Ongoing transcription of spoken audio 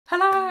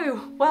Hello,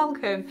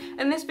 welcome.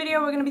 In this video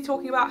we're going to be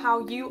talking about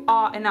how you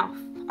are enough.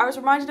 I was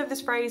reminded of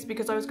this phrase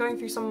because I was going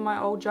through some of my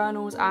old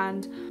journals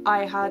and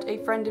I had a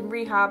friend in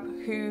rehab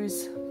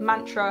whose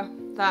mantra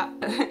that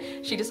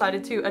she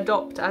decided to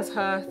adopt as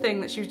her thing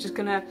that she was just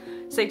gonna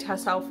say to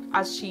herself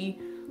as she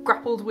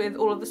grappled with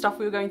all of the stuff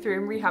we were going through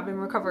in rehab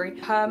and recovery.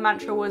 Her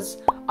mantra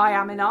was, I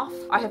am enough.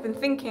 I have been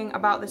thinking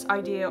about this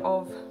idea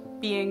of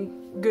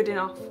being good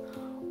enough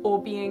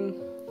or being,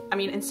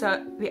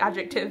 insert the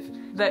adjective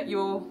that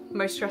you're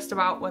most stressed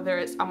about, whether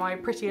it's am I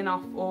pretty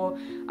enough or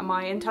am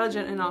I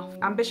intelligent enough,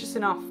 ambitious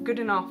enough, good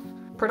enough,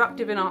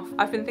 productive enough.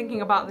 I've been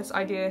thinking about this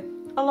idea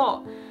a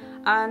lot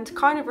and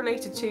kind of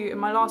related to in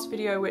my last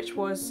video, which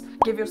was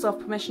give yourself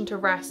permission to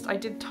rest. I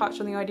did touch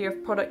on the idea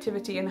of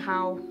productivity and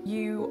how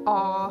you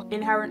are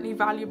inherently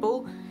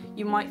valuable.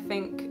 You might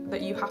think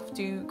that you have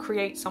to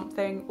create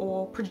something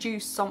or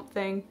produce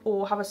something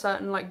or have a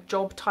certain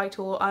job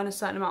title or earn a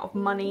certain amount of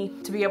money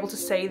to be able to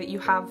say that you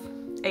have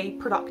a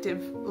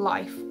productive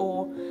life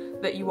or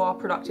that you are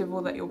productive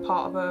or that you're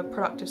part of a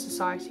productive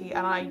society,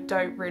 and I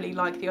don't really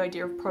like the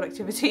idea of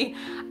productivity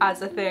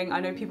as a thing. I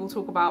know people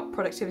talk about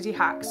productivity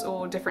hacks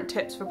or different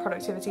tips for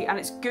productivity, and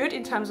it's good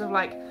in terms of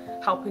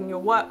helping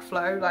your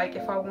workflow.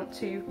 If I want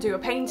to do a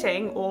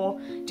painting or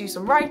do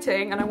some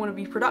writing and I want to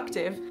be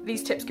productive,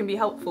 these tips can be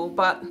helpful,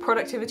 but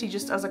productivity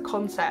just as a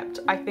concept,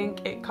 I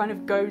think it kind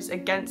of goes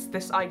against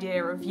this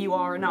idea of you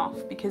are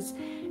enough, because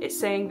it's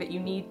saying that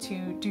you need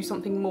to do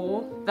something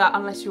more, that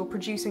unless you're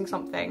producing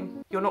something,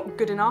 you're not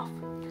good enough.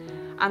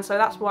 And so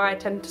that's why I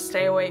tend to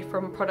stay away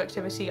from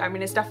productivity.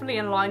 It's definitely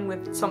in line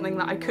with something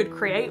that I could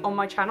create on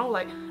my channel.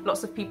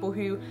 Lots of people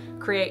who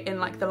create in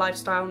the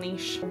lifestyle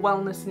niche,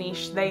 wellness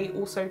niche, they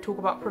also talk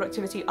about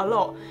productivity a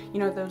lot.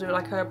 You know, they'll do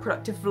a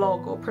productive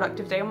vlog or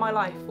productive day in my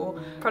life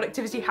or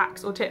productivity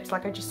hacks or tips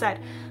like I just said.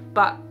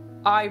 But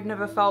I've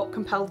never felt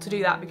compelled to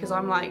do that because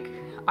I'm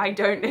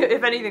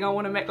if anything, I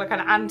want to make an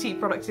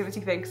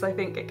anti-productivity thing, because I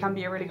think it can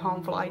be a really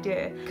harmful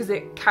idea, because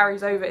it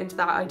carries over into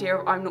that idea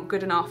of I'm not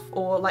good enough,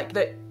 or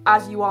that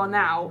as you are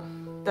now,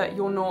 that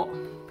you're not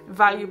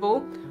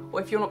valuable,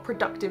 or if you're not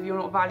productive, you're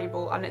not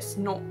valuable, and it's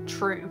not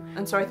true.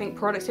 And so I think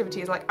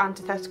productivity is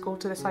antithetical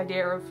to this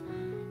idea of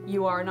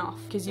you are enough,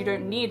 because you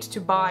don't need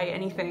to buy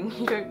anything,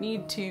 you don't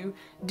need to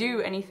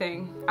do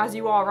anything. As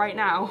you are right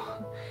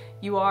now,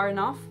 you are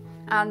enough.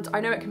 And I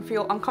know it can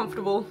feel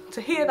uncomfortable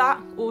to hear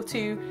that, or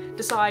to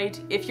decide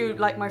if you,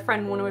 like my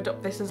friend, want to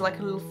adopt this as a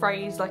little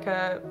phrase,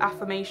 a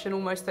affirmation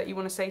almost that you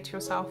want to say to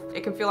yourself.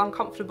 It can feel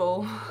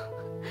uncomfortable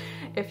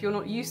if you're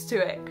not used to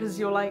it, because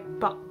you're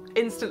but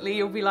instantly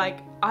you'll be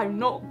I'm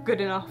not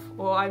good enough,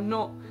 or I'm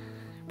not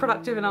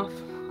productive enough,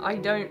 I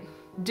don't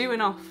do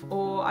enough,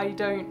 or I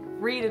don't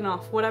read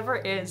enough. Whatever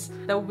it is,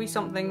 there will be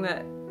something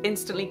that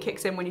instantly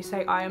kicks in when you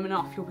say I am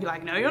enough. You'll be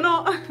no, you're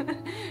not.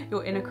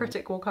 Your inner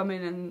critic will come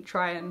in and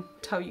try and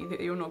tell you that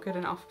you're not good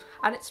enough,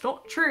 and it's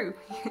not true.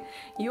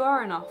 You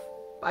are enough.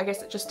 I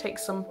guess it just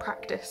takes some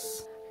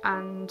practice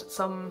and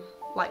some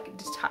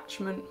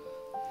detachment,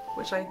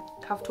 which I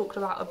have talked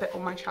about a bit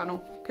on my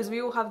channel, because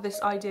we all have this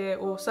idea,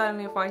 or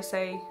certainly if I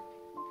say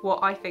what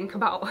I think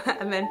about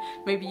and then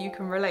maybe you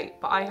can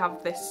relate, but I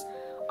have this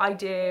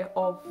idea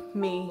of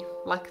me,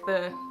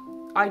 the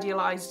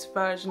idealized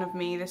version of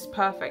me, this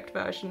perfect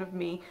version of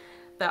me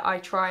that I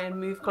try and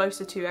move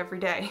closer to every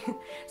day.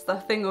 It's the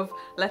thing of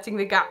letting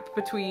the gap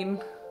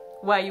between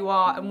where you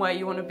are and where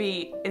you want to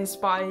be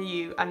inspire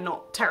you and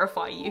not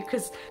terrify you,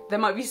 because there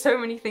might be so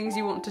many things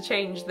you want to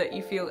change that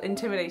you feel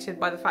intimidated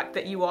by the fact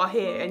that you are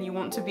here and you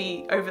want to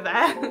be over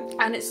there.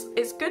 And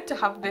it's good to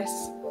have this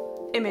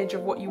image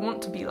of what you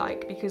want to be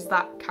like, because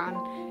that can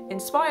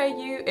inspire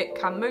you, it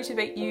can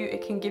motivate you,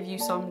 it can give you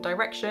some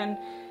direction.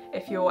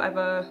 If you're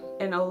ever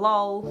in a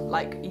lull,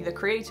 either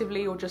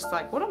creatively or just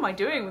what am I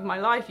doing with my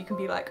life, you can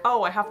be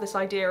oh, I have this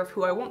idea of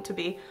who I want to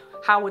be.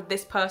 How would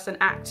this person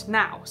act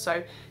now?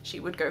 So she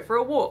would go for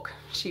a walk,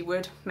 she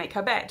would make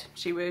her bed,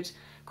 she would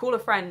call a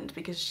friend,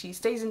 because she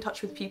stays in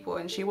touch with people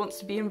and she wants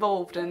to be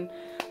involved and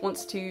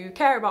wants to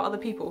care about other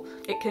people.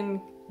 It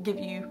can give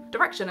you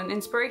direction and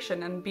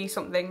inspiration and be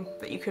something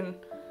that you can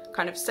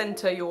kind of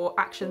center your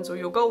actions or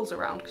your goals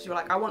around, because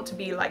you're I want to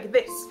be like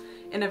this.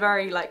 In a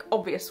very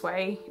obvious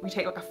way, we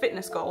take a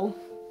fitness goal,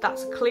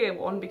 that's a clear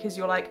one, because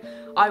you're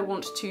I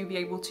want to be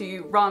able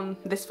to run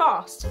this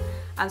fast,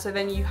 and so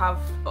then you have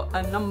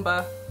a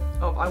number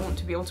of I want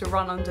to be able to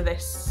run under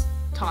this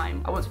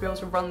time, I want to be able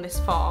to run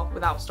this far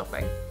without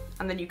stopping,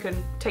 and then you can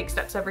take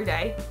steps every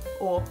day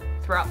or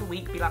throughout the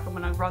week, be I'm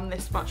gonna run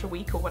this much a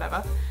week or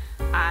whatever,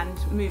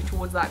 and move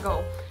towards that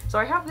goal. So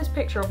I have this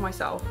picture of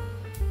myself,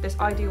 this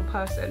ideal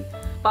person,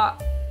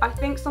 but I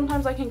think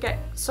sometimes I can get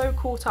so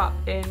caught up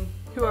in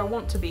who I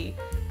want to be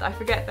that I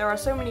forget there are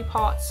so many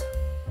parts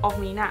of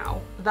me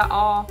now that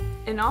are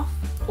enough,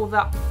 or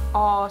that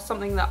are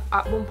something that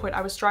at one point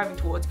I was striving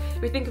towards.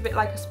 We think of it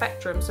like a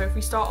spectrum, so if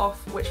we start off,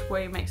 which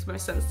way makes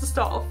most sense to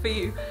start off for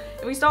you?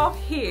 If we start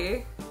off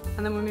here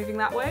and then we're moving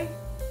that way?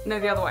 No,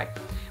 the other way.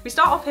 We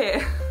start off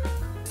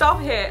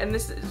here, and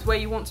this is where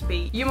you want to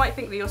be. You might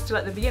think that you're still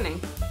at the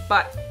beginning,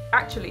 but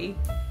actually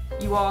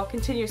you are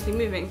continuously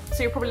moving.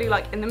 So you're probably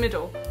like in the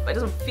middle, but it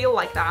doesn't feel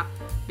like that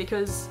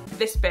because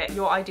this bit,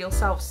 your ideal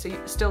self,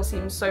 still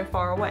seems so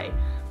far away.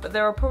 But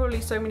there are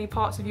probably so many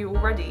parts of you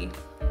already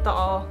that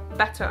are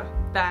better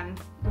than,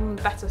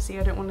 see,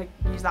 I don't want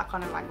to use that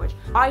kind of language.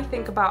 I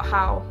think about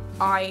how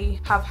I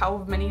have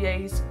however many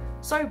days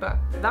sober.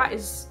 That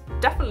is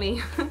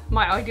definitely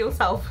my ideal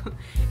self,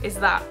 is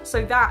that.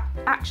 So that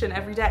action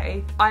every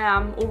day, I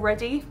am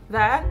already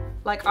there,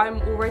 like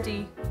I'm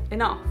already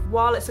enough.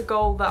 While it's a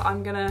goal that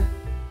I'm gonna,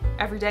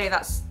 every day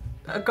that's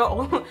a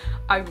goal,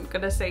 I'm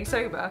gonna stay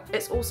sober,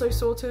 it's also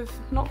sort of,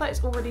 not that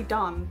it's already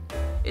done,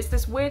 it's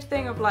this weird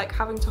thing of like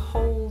having to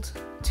hold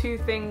two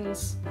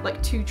things,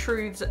 like two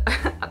truths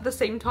at the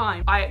same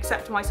time. I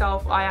accept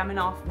myself, I am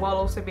enough, while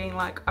also being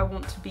like, I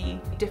want to be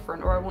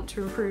different, or I want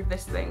to improve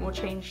this thing or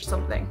change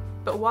something.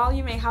 But while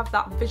you may have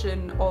that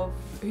vision of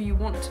who you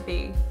want to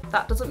be,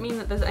 that doesn't mean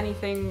that there's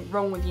anything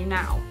wrong with you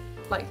now.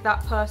 Like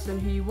that person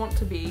who you want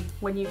to be,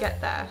 when you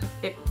get there,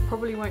 it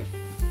probably won't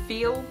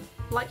feel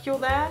like you're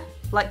there.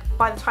 Like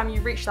by the time you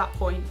reach that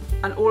point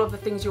and all of the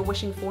things you're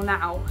wishing for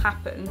now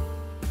happen,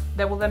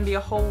 there will then be a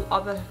whole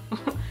other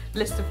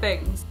list of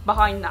things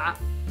behind that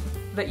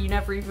that you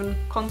never even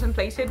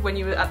contemplated when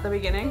you were at the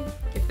beginning,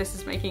 if this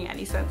is making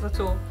any sense at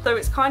all. So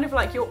it's kind of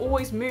like you're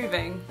always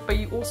moving, but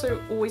you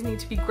also always need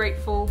to be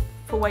grateful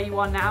for where you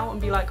are now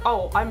and be like,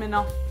 oh, I'm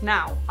enough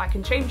now. I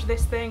can change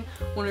this thing,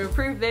 I want to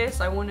improve this,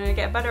 I want to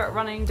get better at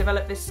running,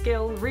 develop this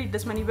skill, read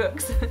this many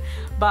books.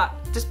 But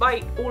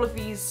despite all of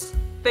these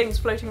things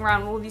floating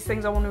around, all these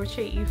things I want to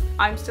achieve,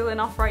 I'm still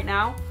enough right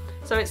now.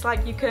 So it's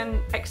like you can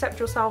accept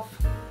yourself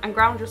and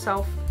ground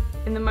yourself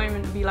in the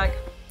moment and be like,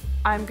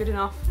 I am good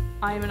enough,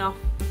 I am enough,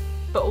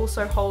 but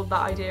also hold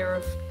that idea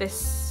of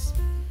this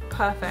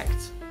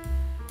perfect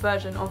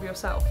version of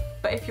yourself.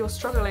 But if you're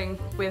struggling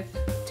with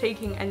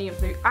taking any of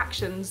the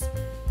actions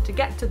to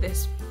get to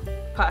this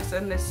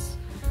person, this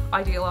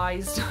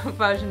idealized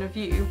version of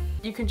you,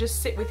 you can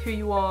just sit with who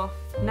you are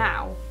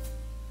now.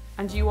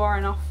 And you are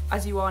enough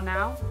as you are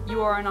now.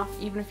 You are enough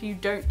even if you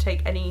don't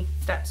take any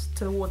steps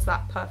towards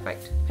that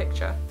perfect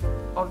picture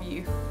of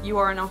you. You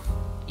are enough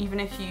even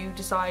if you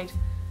decide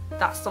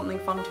that's something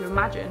fun to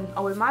imagine.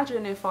 Oh,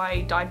 imagine if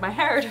I dyed my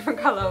hair a different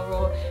colour,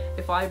 or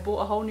if I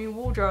bought a whole new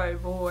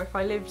wardrobe, or if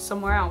I lived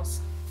somewhere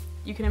else.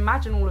 You can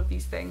imagine all of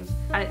these things,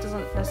 and it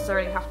doesn't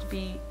necessarily have to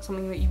be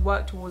something that you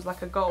work towards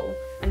like a goal,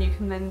 and you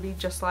can then be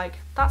just like,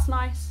 that's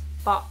nice,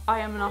 but I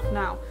am enough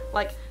now.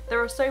 Like,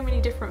 there are so many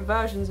different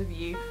versions of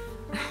you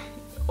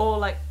or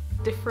like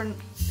different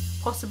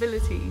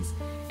possibilities.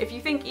 If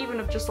you think even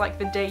of just like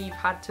the day you've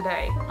had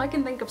today, I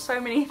can think of so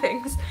many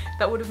things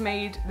that would have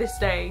made this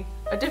day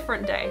a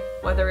different day.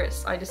 Whether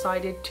it's I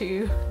decided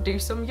to do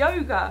some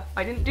yoga,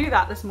 I didn't do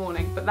that this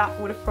morning, but that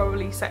would have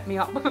probably set me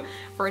up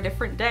for a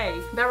different day.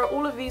 There are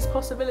all of these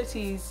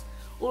possibilities,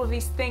 all of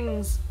these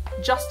things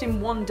just in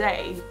one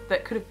day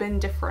that could have been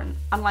different.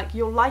 And like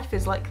your life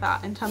is like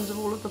that in terms of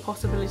all of the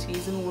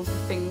possibilities and all of the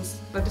things,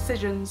 the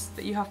decisions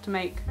that you have to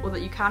make or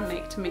that you can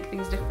make to make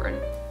things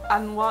different.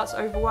 And while it's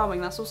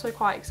overwhelming, that's also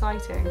quite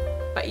exciting.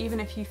 But even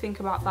if you think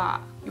about that,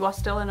 you are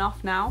still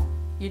enough now.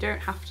 You don't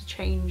have to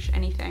change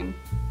anything.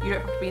 You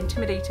don't have to be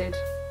intimidated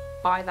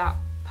by that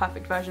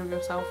perfect version of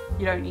yourself.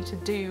 You don't need to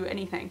do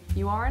anything.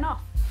 You are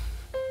enough.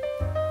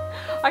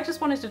 I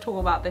just wanted to talk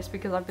about this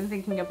because I've been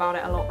thinking about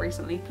it a lot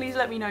recently. Please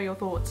let me know your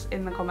thoughts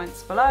in the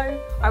comments below.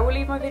 I will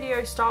leave my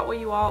video start where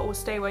you are or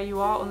stay where you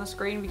are on the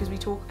screen, because we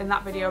talk in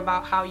that video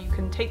about how you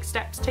can take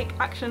steps, take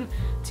action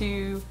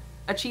to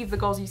achieve the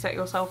goals you set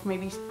yourself,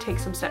 maybe take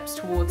some steps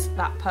towards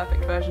that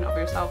perfect version of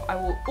yourself. I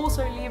will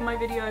also leave my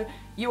video,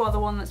 You Are the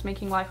One That's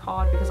Making Life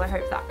Hard, because I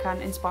hope that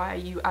can inspire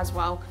you as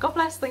well. God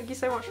bless, thank you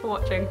so much for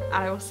watching, and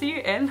I will see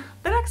you in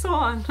the next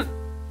one.